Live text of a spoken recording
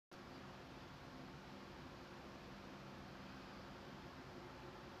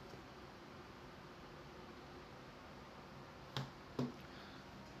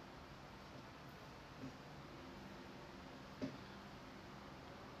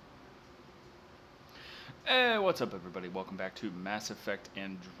Hey, what's up, everybody? Welcome back to Mass Effect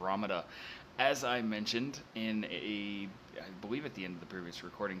Andromeda. As I mentioned I believe at the end of the previous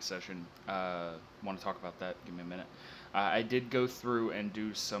recording session, want to talk about that? Give me a minute. I did go through and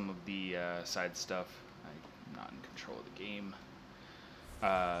do some of the side stuff. I'm not in control of the game.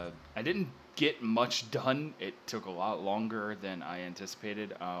 I didn't get much done. It took a lot longer than I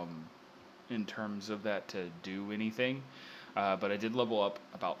anticipated in terms of that to do anything. But I did level up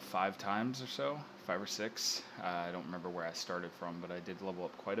about 5 times or so, 5 or 6. I don't remember where I started from, but I did level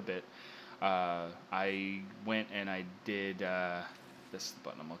up quite a bit. I went and I did, this is the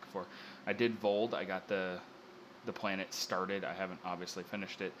button I'm looking for. I did Vold. I got the planet started. I haven't obviously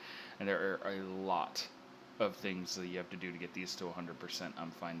finished it. And there are a lot of things that you have to do to get these to 100%,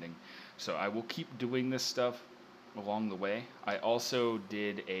 I'm finding. So I will keep doing this stuff along the way. I also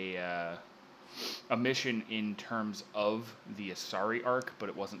did a mission in terms of the Asari arc, but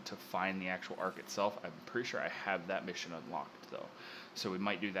it wasn't to find the actual arc itself. I'm pretty sure I have that mission unlocked, though. So we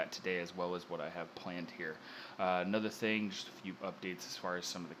might do that today as well as what I have planned here. Another thing, just a few updates as far as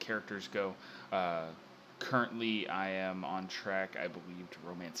some of the characters go. Currently, I am on track, I believe, to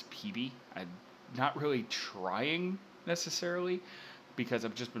romance PB. I'm not really trying, necessarily, because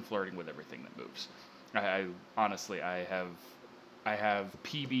I've just been flirting with everything that moves. Honestly, I have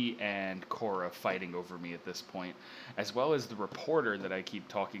PB and Cora fighting over me at this point, as well as the reporter that I keep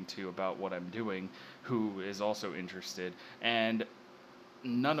talking to about what I'm doing, who is also interested, and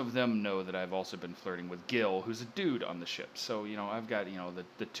none of them know that I've also been flirting with Gil, who's a dude on the ship. So, I've got,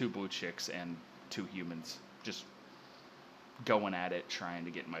 the 2 blue chicks and 2 humans just going at it, trying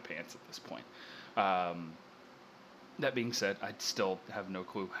to get in my pants at this point. That being said, I still have no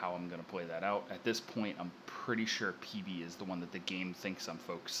clue how I'm going to play that out. At this point, I'm pretty sure PB is the one that the game thinks I'm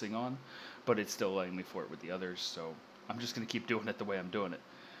focusing on, but it's still letting me flirt with the others, so I'm just going to keep doing it the way I'm doing it.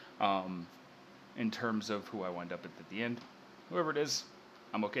 In terms of who I wind up at the end, whoever it is,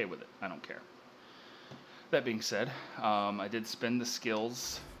 I'm okay with it. I don't care. That being said, I did spend the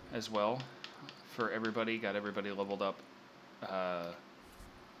skills as well for everybody, got everybody leveled up,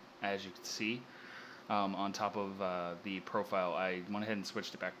 as you can see. On top of the profile, I went ahead and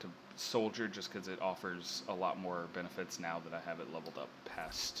switched it back to Soldier just because it offers a lot more benefits now that I have it leveled up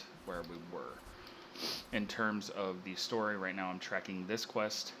past where we were. In terms of the story, right now I'm tracking this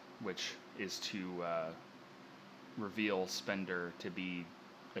quest, which is to reveal Spender to be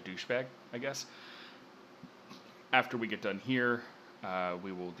a douchebag, I guess. After we get done here,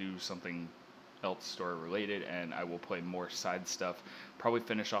 we will do something else story related, and I will play more side stuff. Probably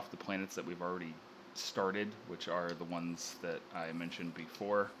finish off the planets that we've already started, which are the ones that I mentioned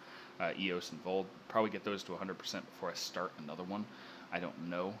before, Eos and Vold. Probably get those to 100% before I start another one. I don't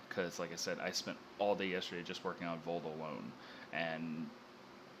know, because like I said, I spent all day yesterday just working on Vold alone, and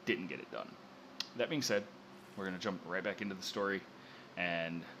didn't get it done. That being said, we're going to jump right back into the story,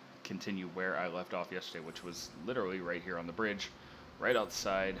 and continue where I left off yesterday, which was literally right here on the bridge, right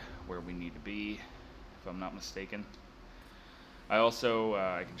outside where we need to be, if I'm not mistaken. I also,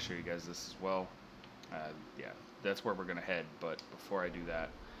 I can show you guys this as well. Yeah, that's where we're going to head, but before I do that,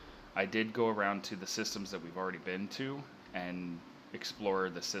 I did go around to the systems that we've already been to and explore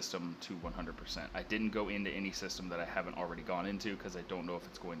the system to 100%. I didn't go into any system that I haven't already gone into because I don't know if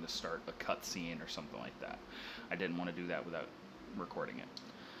it's going to start a cutscene or something like that. I didn't want to do that without recording it.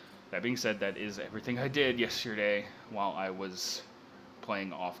 That being said, that is everything I did yesterday while I was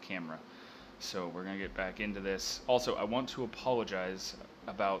playing off camera. So we're going to get back into this. Also, I want to apologize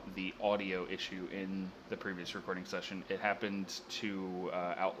about the audio issue in the previous recording session. It happened to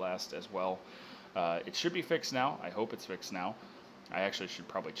Outlast as well. It should be fixed now. I hope it's fixed now. I actually should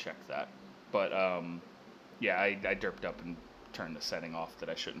probably check that. But yeah, I derped up and turned the setting off that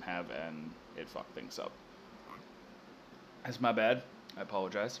I shouldn't have, and it fucked things up. That's my bad. I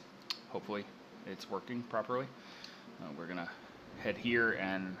apologize. Hopefully it's working properly. We're going to head here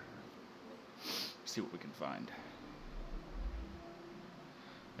and see what we can find.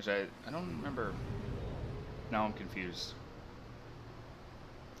 Which I don't remember. Now I'm confused.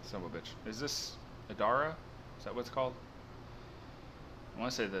 Son of a bitch. Is this Adara? Is that what it's called? I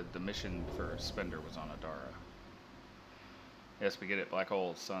want to say that the mission for Spender was on Adara. Yes, we get it. Black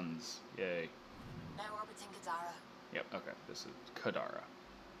hole, suns. Yay. Now orbiting Kadara. Yep, okay. This is Kadara.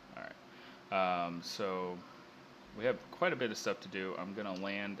 Alright. So we have quite a bit of stuff to do. I'm going to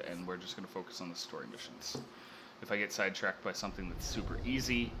land, and we're just going to focus on the story missions. If I get sidetracked by something that's super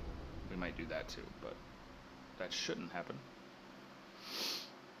easy, we might do that too, but that shouldn't happen.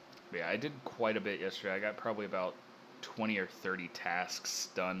 But yeah, I did quite a bit yesterday. I got probably about 20 or 30 tasks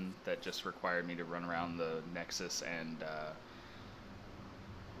done that just required me to run around the Nexus and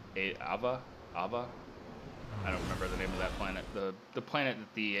Ava, I don't remember the name of that planet. The planet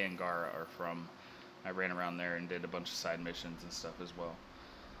that the Angara are from. I ran around there and did a bunch of side missions and stuff as well.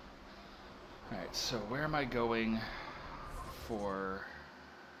 Alright, so where am I going for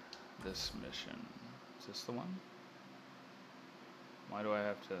this mission? Is this the one? Why do I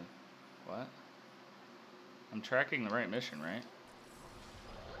have to... What? I'm tracking the right mission, right?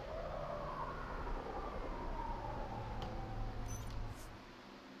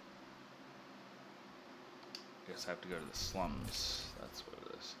 Guess I have to go to the slums. That's what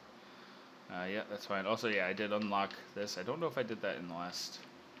it is. Yeah, that's fine. Also, yeah, I did unlock this. I don't know if I did that in the last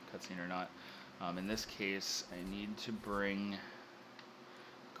cutscene or not. In this case, I need to bring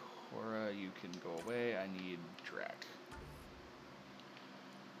Cora. You can go away. I need Drac.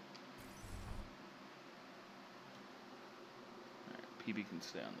 Alright, PB can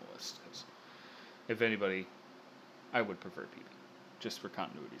stay on the list, because if anybody, I would prefer PB, just for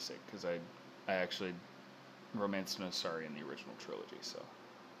continuity's sake, because I actually romanced an Asari in the original trilogy, so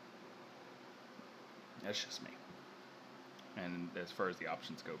that's just me. And as far as the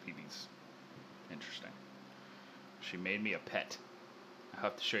options go, PB's interesting. She made me a pet. I'll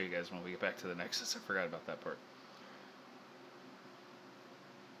have to show you guys when we get back to the Nexus. I forgot about that part.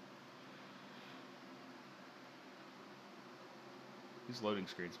 These loading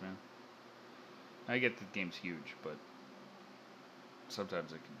screens, man. I get the game's huge, but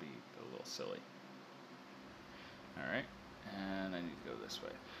sometimes it can be a little silly. Alright, and I need to go this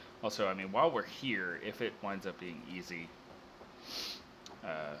way. Also, I mean, while we're here, if it winds up being easy,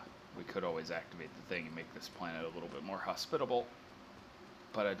 we could always activate the thing and make this planet a little bit more hospitable,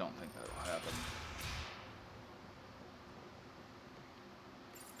 but I don't think that'll happen.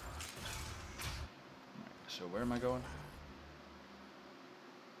 Alright, so where am I going?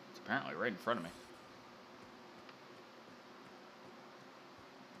 It's apparently right in front of me.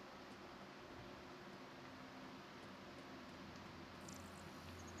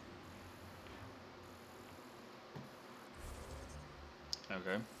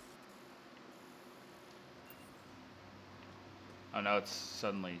 Okay. Oh, now it's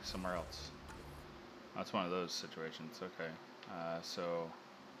suddenly somewhere else. That's one of those situations. Okay. So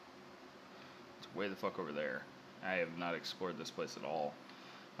it's way the fuck over there. I have not explored this place at all.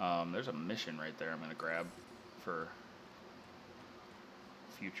 There's a mission right there I'm going to grab for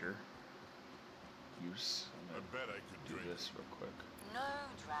future use. I bet I could do this real quick. No,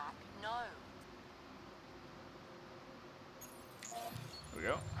 Drac, no. There we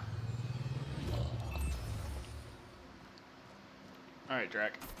go. Alright,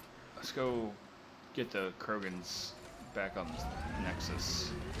 Drac. Let's go get the Krogans back on the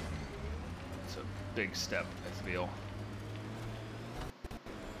Nexus. It's a big step, I feel.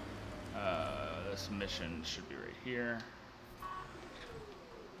 This mission should be right here.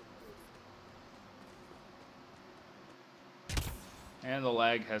 And the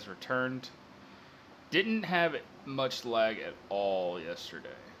lag has returned. Didn't have much lag at all yesterday.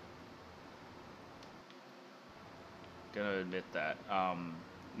 Gonna admit that.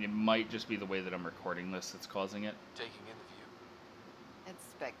 It might just be the way that I'm recording this that's causing it. Taking in the view. It's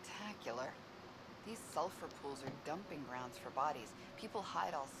spectacular. These sulfur pools are dumping grounds for bodies. People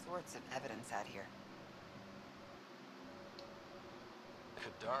hide all sorts of evidence out here.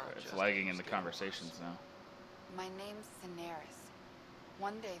 It's lagging in the conversations now. My name's Daenerys.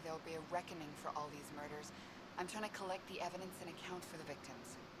 One day there'll be a reckoning for all these murders. I'm trying to collect the evidence and account for the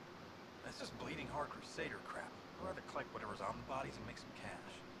victims. That's just bleeding heart crusader crap. I'd rather collect whatever's on the bodies and make some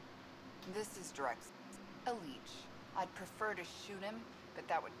cash. This is Drex, a leech. I'd prefer to shoot him, but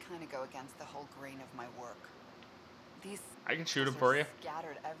that would kind of go against the whole grain of my work. These I can shoot him for you.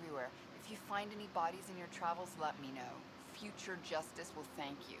 Scattered everywhere. If you find any bodies in your travels, let me know. Future justice will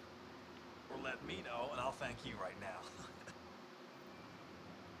thank you. Or let me know, and I'll thank you right now.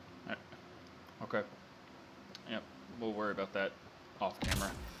 Okay. Yep, we'll worry about that off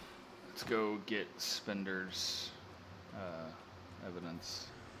camera. Let's go get Spender's evidence.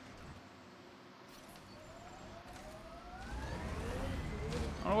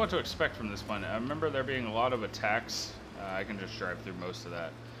 I don't know what to expect from this planet. I remember there being a lot of attacks. I can just drive through most of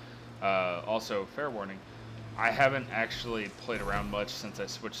that. Also, fair warning, I haven't actually played around much since I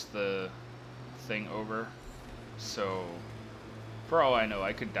switched the thing over. So, for all I know,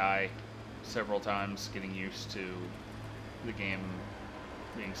 I could die several times getting used to the game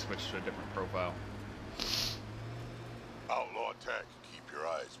being switched to a different profile. Outlaw tech, keep your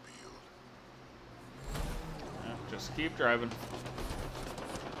eyes peeled. Yeah, just keep driving.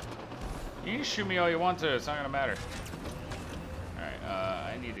 You can shoot me all you want to, it's not gonna matter. Alright,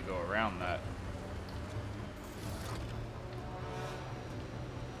 I need to go around that.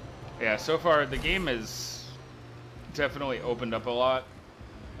 Yeah, so far the game is definitely opened up a lot.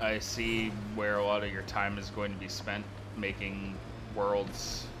 I see where a lot of your time is going to be spent making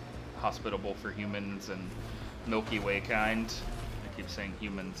worlds hospitable for humans and Milky Way kind. I keep saying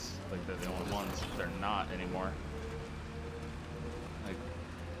humans like they're the only ones. They're not anymore. Like,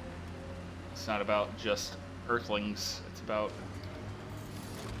 it's not about just Earthlings. It's about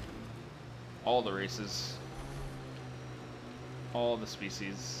all the races, all the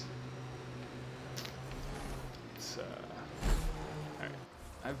species. It's alright.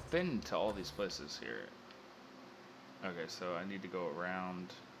 I've been to all these places here. Okay, so I need to go around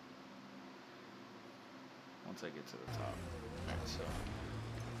once I get to the top. Alright, so.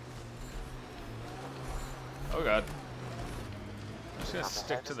 Oh god. I'm just gonna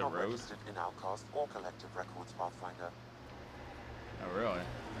stick to the road. In Outcast or Collective Records, Pathfinder. Oh, really?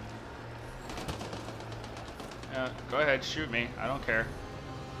 Yeah, go ahead, shoot me. I don't care.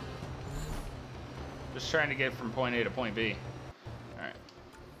 Just trying to get from point A to point B. Alright.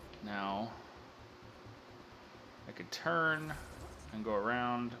 Now, I could turn and go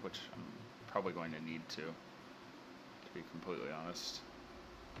around, which I'm probably going to need to be completely honest.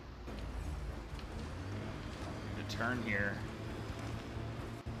 To turn here.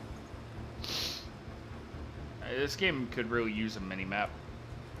 This game could really use a mini-map.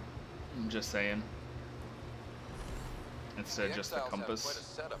 I'm just saying. Instead of just the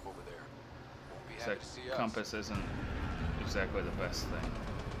compass. Except compass isn't exactly the best thing.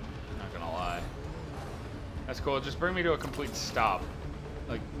 Not gonna lie. That's cool. Just bring me to a complete stop.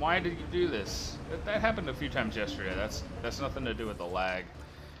 Like, why did you do this? That happened a few times yesterday. That's nothing to do with the lag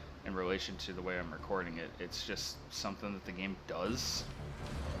in relation to the way I'm recording it. It's just something that the game does.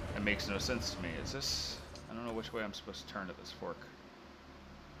 It makes no sense to me. Is this... I don't know which way I'm supposed to turn at this fork.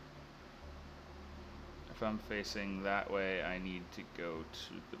 If I'm facing that way, I need to go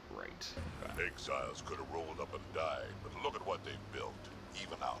to the right. Okay. Exiles could have rolled up and died, but look at what they built,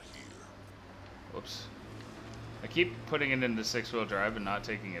 even out here. Whoops. I keep putting it into 6-wheel drive and not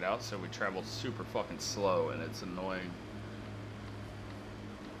taking it out, so we travel super fucking slow, and it's annoying.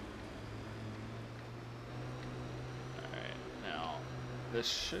 Alright, now, this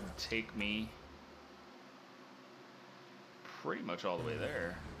should take me pretty much all the way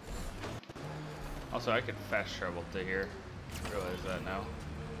there. Also, I could fast travel to here. I realize that now.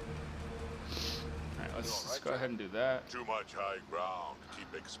 Alright, let's go ahead and do that. Too much high ground.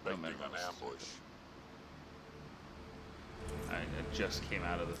 Keep expecting an ambush. Alright, it just came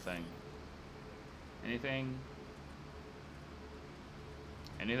out of the thing. Anything?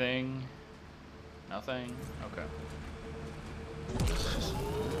 Anything? Nothing? Okay. Let's just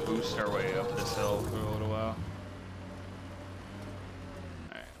boost our way up this hill for a little while.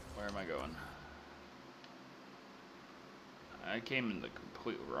 Alright, where am I going? I came in the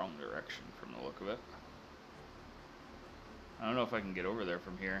complete wrong direction from the look of it. I don't know if I can get over there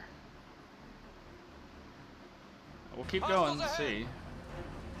from here. We'll keep going and see.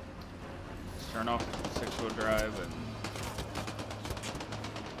 Let's turn off 6-wheel drive and...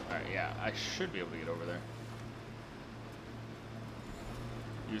 Alright, yeah, I should be able to get over there.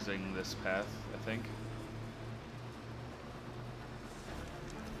 Using this path, I think.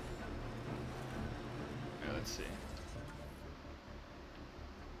 Yeah, let's see.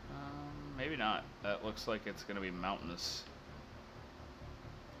 Maybe not. That looks like it's going to be mountainous.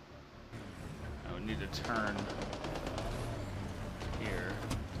 I would need to turn here.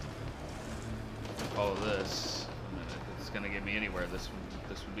 Follow this. If it's going to get me anywhere, this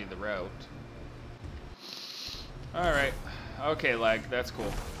would be the route. Alright. Okay, lag. That's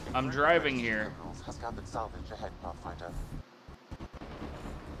cool. I'm driving here. Has gathered salvage ahead, Pathfinder.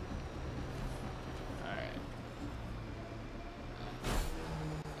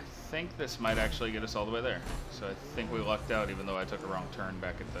 I think this might actually get us all the way there. So I think we lucked out, even though I took a wrong turn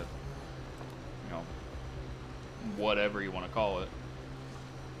back at the, you know, whatever you want to call it.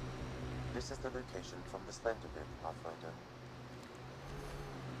 This is the location from the Splendor Bit, Pathfinder.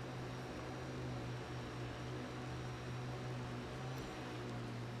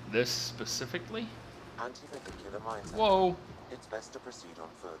 This specifically? Anti-vehicular mines. Whoa! It's best to proceed on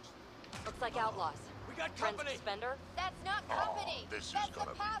foot. Looks like outlaws. We got Friends company! of Spender? That's not company. This is That's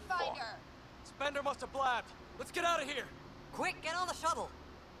gonna the be fun. Pathfinder. Spender must have blabbed. Let's get out of here! Quick, get on the shuttle!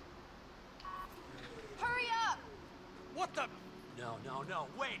 Hurry up! What the? No,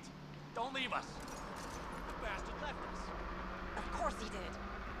 wait! Don't leave us! The bastard left us. Of course he did.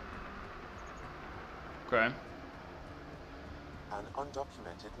 Okay. An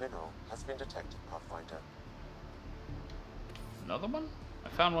undocumented mineral has been detected, Pathfinder. Another one? I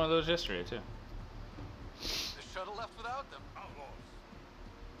found one of those yesterday, too. The shuttle left without them. Outlaws.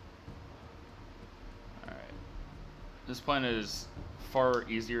 Alright. This planet is far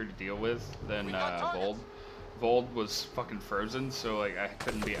easier to deal with than We got Vold. targets. Vold was fucking frozen, so like I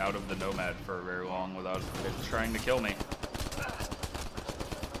couldn't be out of the Nomad for very long without it trying to kill me.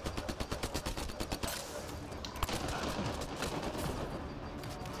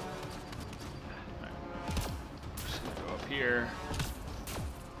 Just gonna go up here.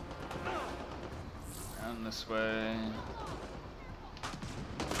 Down this way.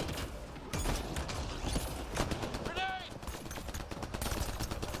 Grenade!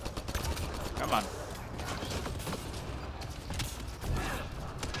 Come on.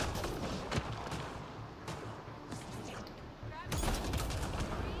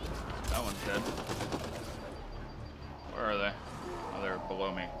 That one's dead. Where are they? Oh, they're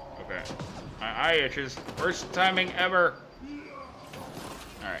below me. Okay. My eye itches. Worst timing ever.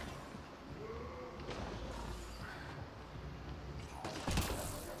 Alright.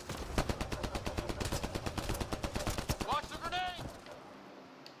 Watch the grenade!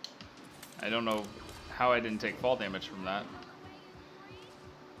 I don't know how I didn't take fall damage from that.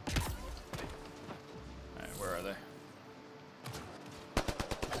 Alright, where are they?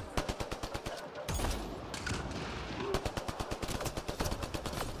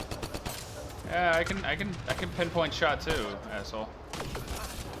 Yeah, I can pinpoint shot too, asshole.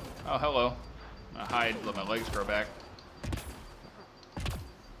 Oh, hello. I'm gonna hide, let my legs grow back.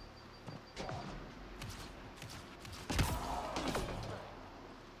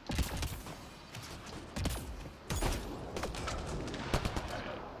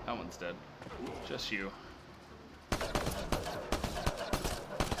 That one's dead. Just you.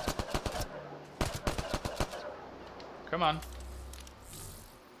 Come on.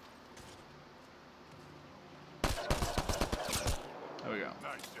 There we go.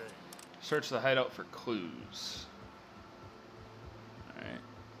 Nice aim. Search the hideout for clues. Alright.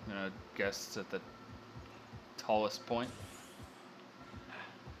 I'm gonna guess it's at the tallest point.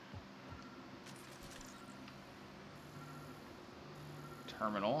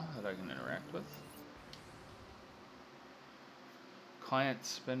 Terminal that I can interact with. Client,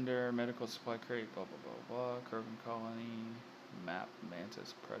 spender, medical supply crate, blah blah blah blah. Krogan colony, map,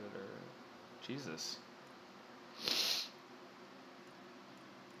 mantis, predator. Jesus.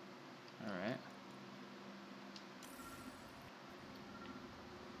 Alright.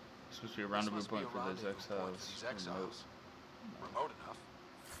 Supposed to be a rendezvous This must be point a for those rendezvous point exiles. for these exiles. Remote enough.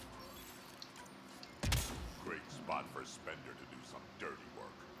 Great spot for Spender to do some dirty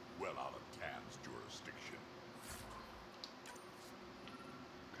work. Well out of Tan's jurisdiction.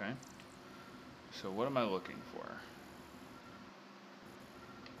 Okay. So what am I looking for?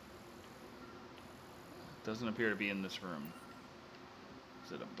 Doesn't appear to be in this room.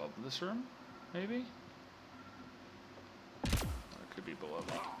 Is it above this room? Maybe? Or it could be below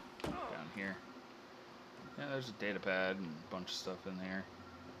me. Down here. Yeah, there's a data pad and a bunch of stuff in there.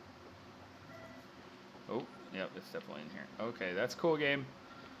 Oh, yep, it's definitely in here. Okay, that's cool, game.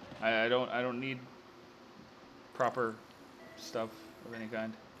 I don't need proper stuff of any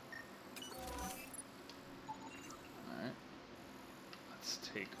kind. Alright. Let's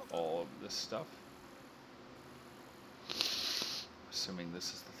take all of this stuff. Assuming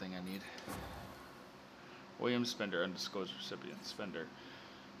this is the thing I need. William Spender, undisclosed recipient. Spender.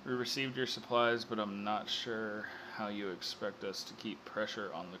 We received your supplies, but I'm not sure how you expect us to keep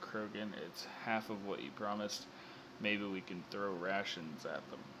pressure on the Krogan. It's half of what you promised. Maybe we can throw rations at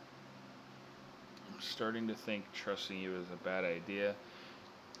them. I'm starting to think trusting you is a bad idea.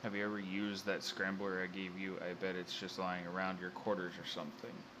 Have you ever used that scrambler I gave you? I bet it's just lying around your quarters or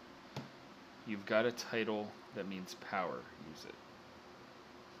something. You've got a title that means power. Use it.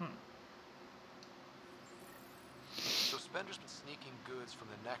 So Spender's been sneaking goods from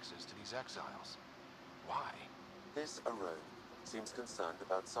the Nexus to these exiles. Why? This Arone seems concerned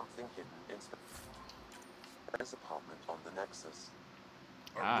about something hidden in Spender's apartment on the Nexus.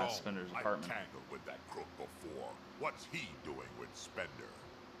 Ah, Arone, Spender's I've apartment. tangled with that crook before. What's he doing with Spender?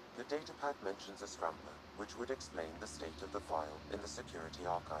 The datapad mentions a scrambler, which would explain the state of the file in the security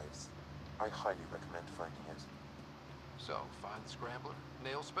archives. I highly recommend finding it. So, find the scrambler,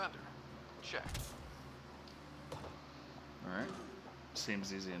 nail Spender. Check. Alright.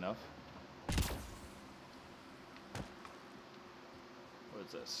 Seems easy enough. What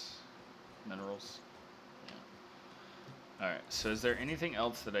is this? Minerals? Yeah. Alright, so is there anything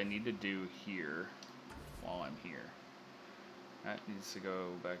else that I need to do here while I'm here? That needs to go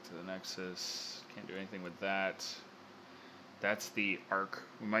back to the Nexus. Can't do anything with that. That's the Ark.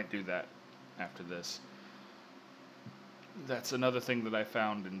 We might do that after this. That's another thing that I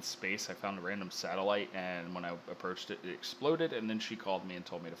found in space. I found a random satellite, and when I approached it, it exploded, and then she called me and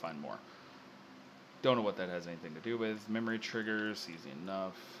told me to find more. Don't know what that has anything to do with. Memory triggers, easy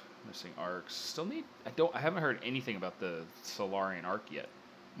enough. Missing arcs. Still need. I haven't heard anything about the Solarian arc yet,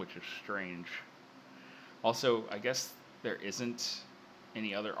 which is strange. Also, I guess there isn't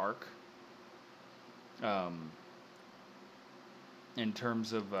any other arc. In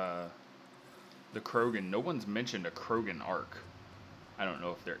terms of the Krogan, no one's mentioned a Krogan arc. I don't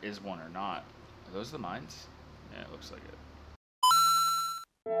know if there is one or not. Are those the mines? Yeah, it looks like it.